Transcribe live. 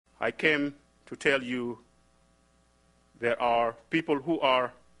I came to tell you there are people who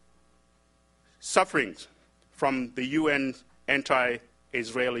are suffering from the UN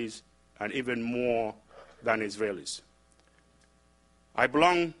anti-Israelis and even more than Israelis. I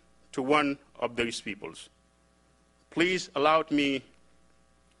belong to one of these peoples. Please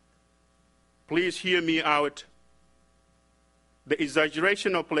hear me out. The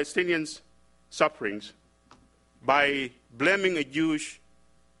exaggeration of Palestinians' sufferings by blaming a Jewish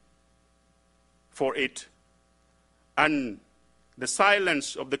for it, and the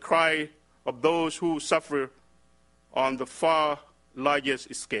silence of the cry of those who suffer on the far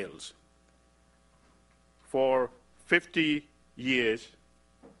largest scales. For 50 years,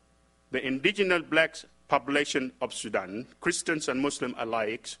 the indigenous black population of Sudan, Christians and Muslims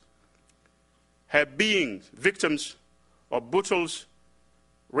alike, have been victims of brutal,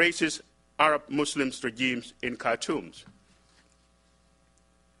 racist Arab Muslim regimes in Khartoum.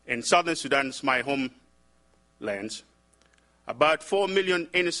 In southern Sudan, my homeland, about 4 million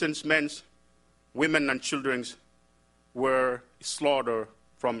innocent men, women, and children were slaughtered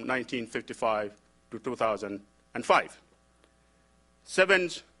from 1955 to 2005. 7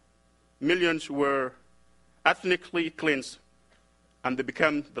 million were ethnically cleansed, and they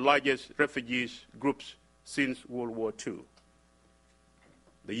became the largest refugees groups since World War II.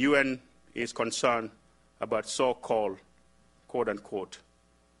 The UN is concerned about so-called, quote-unquote,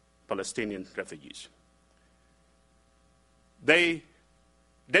 Palestinian refugees. They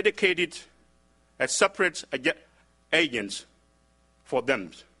dedicated a separate agents for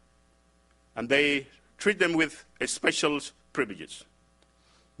them, and they treat them with a special privileges.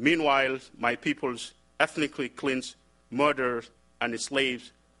 Meanwhile, my people's ethnically cleansed, murdered, and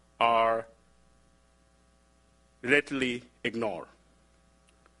slaves are readily ignored.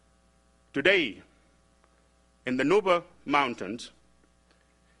 Today, in the Nuba Mountains,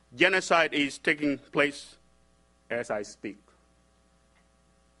 genocide is taking place as I speak.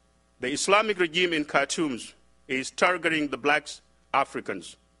 The Islamic regime in Khartoum is targeting the blacks,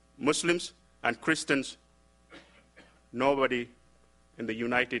 Africans, Muslims, and Christians. Nobody in the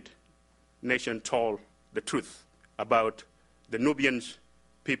United Nations told the truth about the Nubian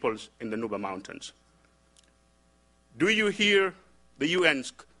peoples in the Nuba Mountains. Do you hear the UN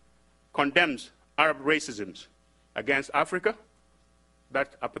condemns Arab racism against Africa?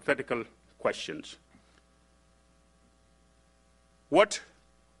 That's a pathetical question. What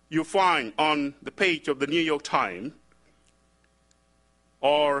you find on the page of the New York Times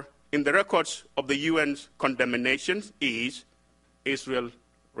or in the records of the UN's condemnation is Israel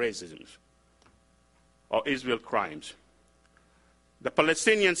racism or Israel crimes. The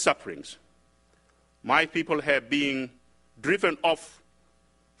Palestinian sufferings. My people have been driven off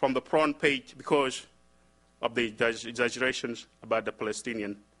from the front page because of the exaggerations about the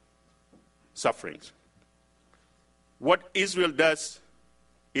Palestinian sufferings. What Israel does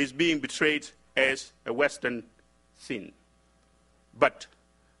is being betrayed as a Western sin. But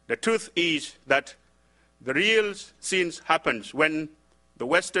the truth is that the real sin happens when the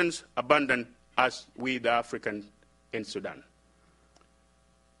Westerns abandon us, we the Africans in Sudan,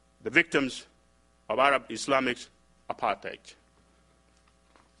 the victims of Arab Islamic apartheid.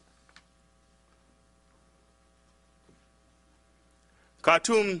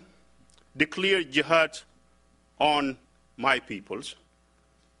 Khartoum declared jihad on my peoples,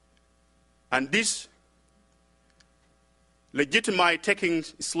 and this legitimized taking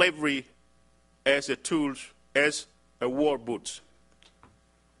slavery as a tool, as a war boot.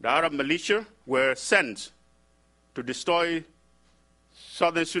 The Arab militia were sent to destroy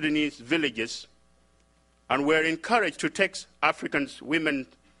southern Sudanese villages and were encouraged to take Africans, women,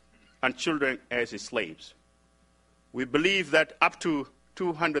 and children as slaves. We believe that up to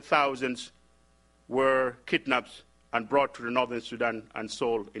 200,000 were kidnapped and brought to the northern Sudan and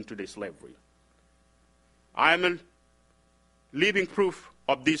sold into the slavery. I am a living proof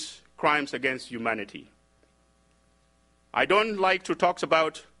of these crimes against humanity. I don't like to talk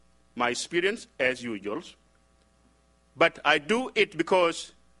about my experience as usual, but I do it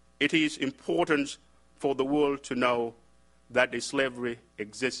because it is important for the world to know that the slavery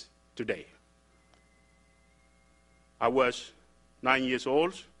exists today. I was 9 years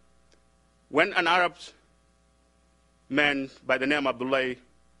old when an Arab man by the name of Abdullah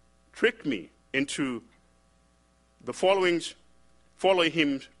tricked me into following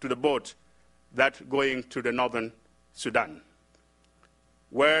him to the boat that going to the northern Sudan,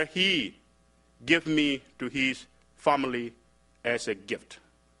 where he gave me to his family as a gift.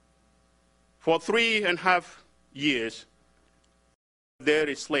 For 3.5 years, there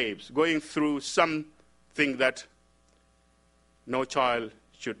is slaves going through something that no child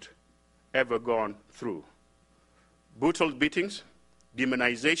should ever gone through. Brutal beatings,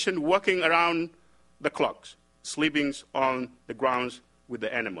 demonization, working around the clocks, sleeping on the grounds with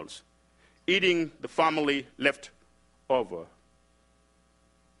the animals, eating the family left over.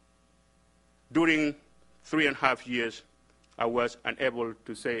 During 3.5 years, I was unable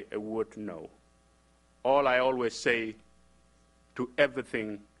to say a word no. All I always say to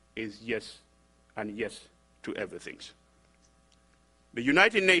everything is yes, and yes to everything. The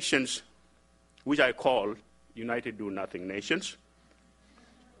United Nations, which I call United Do Nothing Nations,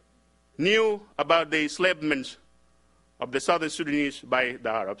 knew about the enslavement of the Southern Sudanese by the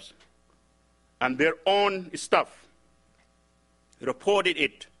Arabs, and their own staff reported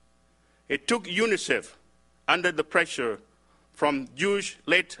it. It took UNICEF, under the pressure from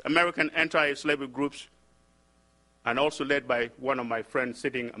Jewish-led American anti-slavery groups, and also led by one of my friends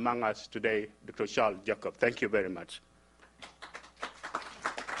sitting among us today, Dr. Charles Jacob. Thank you very much.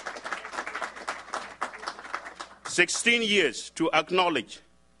 16 years to acknowledge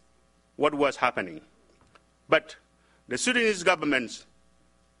what was happening. But the Sudanese governments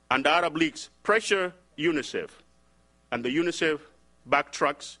and the Arab Leagues pressure UNICEF, and the UNICEF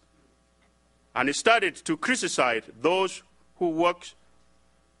backtracks and started to criticize those who worked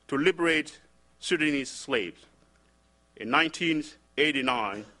to liberate Sudanese slaves. In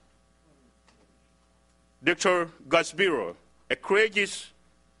 1989, Dr. Gasbiro, a courageous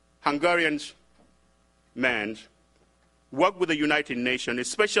Hungarian man, worked with the United Nations, a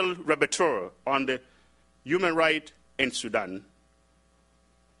special rapporteur on the human rights in Sudan,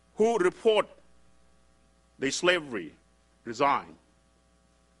 who report the slavery, resigned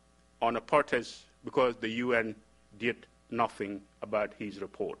on a protest because the UN did nothing about his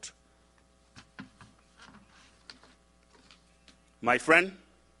report. My friend,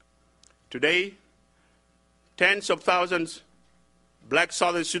 today, tens of thousands black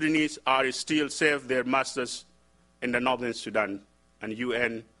Southern Sudanese are still serve their masters in the northern Sudan, and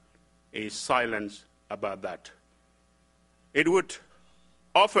UN is silent about that. It would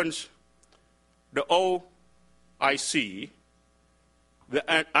often, the OIC,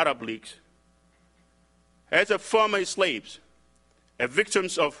 the Arab Leagues, as a former slaves, as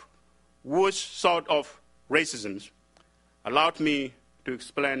victims of worst sort of racism, allowed me to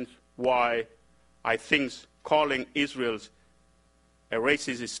explain why I think calling Israel a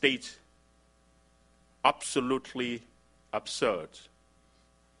racist state absolutely absurd.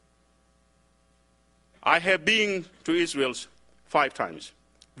 I have been to Israel 5 times,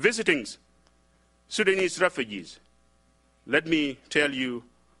 visiting Sudanese refugees. Let me tell you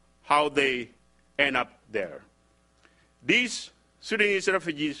how they end up there. These Sudanese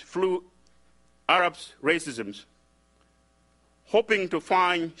refugees flew Arabs' racism, hoping to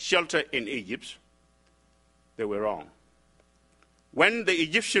find shelter in Egypt. They were wrong. When the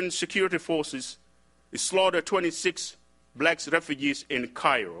Egyptian security forces slaughtered 26 black refugees in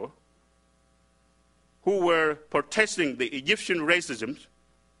Cairo, who were protesting the Egyptian racism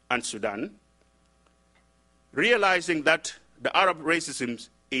and Sudan, realizing that the Arab racism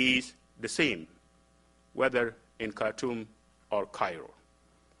is the same, whether in Khartoum or Cairo.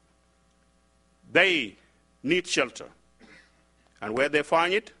 They need shelter. And where they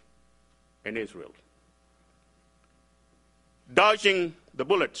find it? In Israel. Dodging the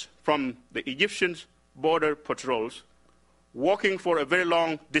bullets from the Egyptian border patrols, walking for a very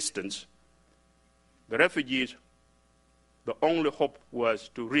long distance, the refugees, the only hope was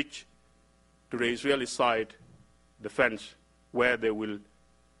to reach to the Israeli side, the fence, where they will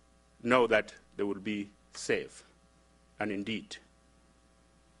know that they will be safe. And indeed,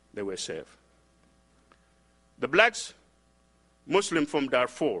 they were safe. The blacks, Muslim from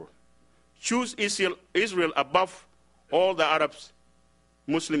Darfur, choose Israel above all the Arab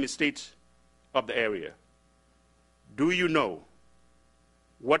Muslim states of the area. Do you know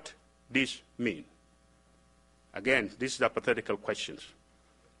what this means? Again, these are hypothetical questions.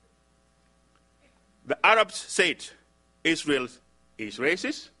 The Arabs said Israel is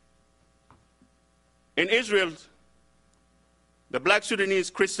racist. In Israel, the black Sudanese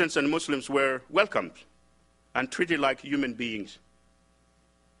Christians and Muslims were welcomed and treated like human beings.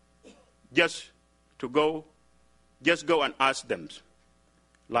 Just go and ask them,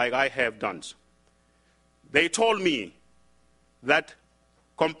 like I have done. They told me that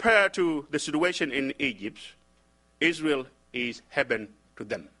compared to the situation in Egypt, Israel is heaven to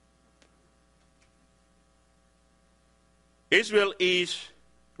them. Israel is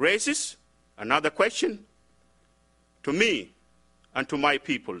racist? Another question to me and to my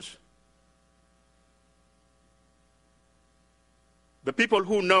peoples. The people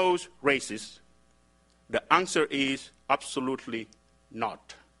who knows racist, the answer is absolutely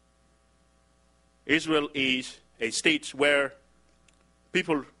not. Israel is a state where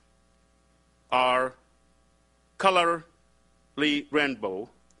people are colorly rainbow.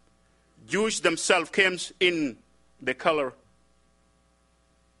 Jews themselves came in the color,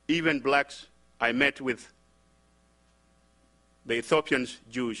 even blacks. I met with the Ethiopian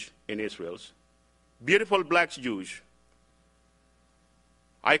Jews in Israel, beautiful black Jews.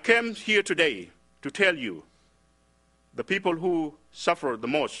 I came here today to tell you the people who suffer the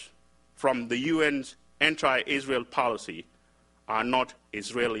most from the UN's anti-Israel policy are not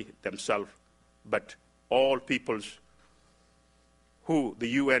Israeli themselves, but all peoples who the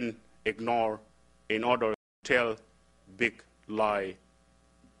UN ignore in order to tell big lie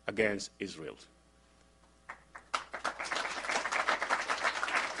against Israel.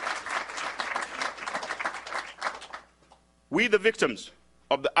 We, the victims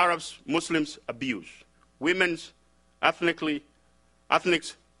of the Arabs, Muslims abuse, women's ethnic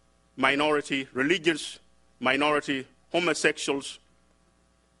minority, religious minority, homosexuals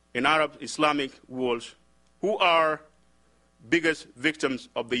in Arab Islamic worlds, who are biggest victims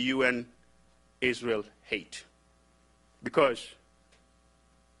of the UN Israel hate. Because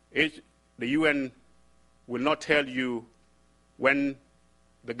the UN will not tell you when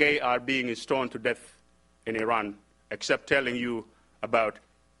the gay are being stoned to death in Iran, except telling you about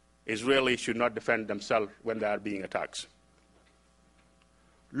Israelis should not defend themselves when they are being attacked.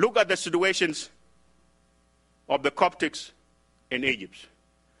 Look at the situations of the Coptics in Egypt,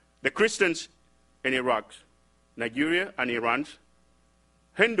 the Christians in Iraq, Nigeria and Iran,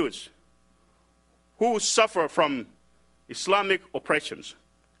 Hindus who suffer from Islamic oppressions,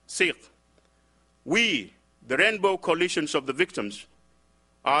 Sikh. We, the rainbow coalitions of the victims,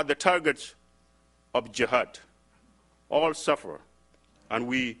 are the targets of jihad. All suffer, and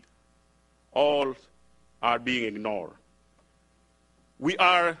we all are being ignored. We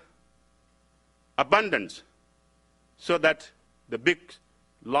are abandoned so that the big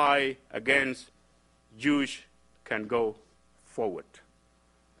lie against Jews can go forward.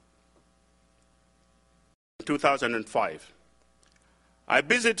 In 2005, I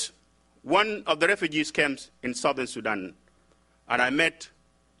visited one of the refugee camps in southern Sudan, and I met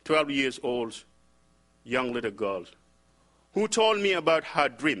 12 years old young little girl who told me about her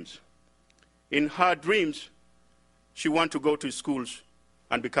dreams. In her dreams, she wanted to go to schools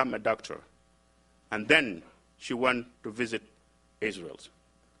and become a doctor. And then she went to visit Israel.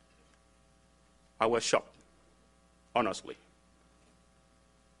 I was shocked, honestly.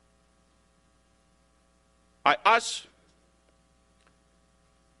 I asked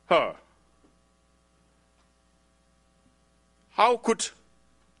her, how could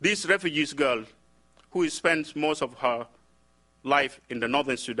this refugee girl, who spends most of her life in the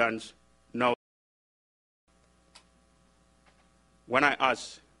northern Sudan, know? When I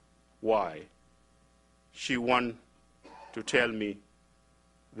asked why, she wanted to tell me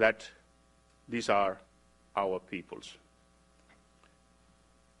that these are our peoples.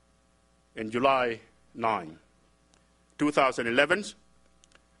 In July 9, 2011,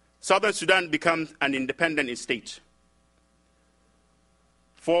 Southern Sudan becomes an independent state.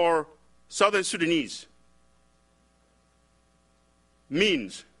 For Southern Sudanese,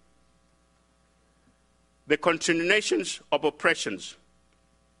 means the continuations of oppressions,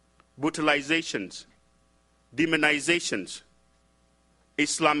 brutalizations, demonizations,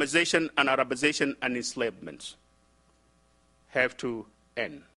 Islamization and Arabization and enslavement have to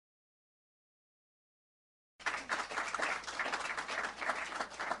end.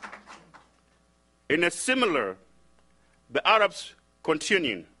 In a similar, the Arabs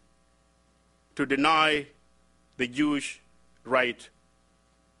continue to deny the Jewish right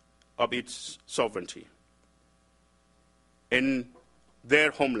of its sovereignty in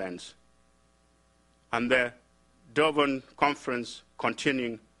their homelands, and the Durban Conference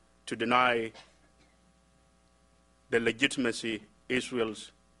continuing to deny the legitimacy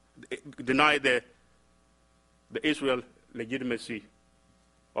deny the Israel legitimacy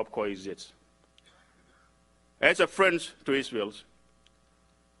of coexist. As a friend to Israel,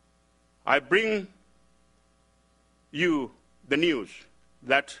 I bring you the news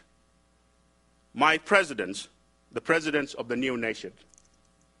that my presidents, the presidents of the new nation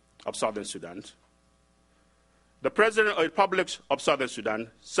of Southern Sudan, the President of the Republic of Southern Sudan,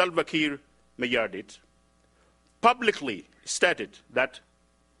 Salva Kiir Mayardit, publicly stated that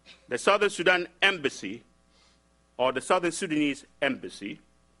the Southern Sudan embassy, or the Southern Sudanese embassy,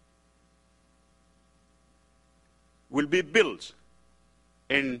 will be built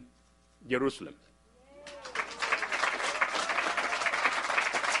in Jerusalem.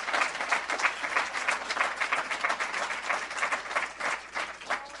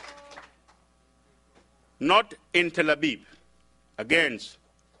 not in Tel Aviv, against,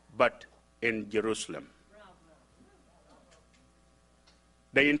 but in Jerusalem.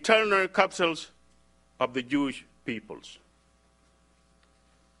 The internal capitals of the Jewish peoples.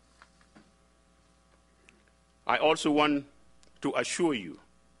 I also want to assure you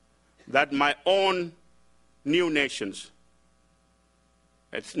that my own new nations,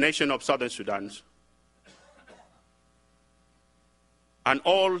 a nation of Southern Sudan, and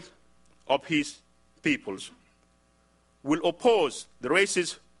all of his peoples will oppose the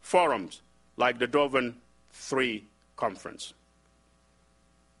racist forums like the Durban III Conference.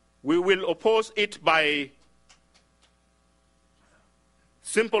 We will oppose it by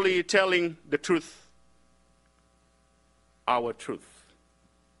simply telling the truth, our truth.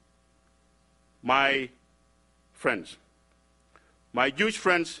 My friends, my Jewish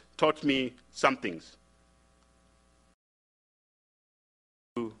friends taught me some things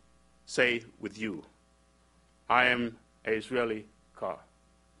to say with you. I am an Israeli car.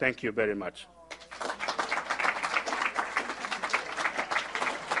 Thank you very much.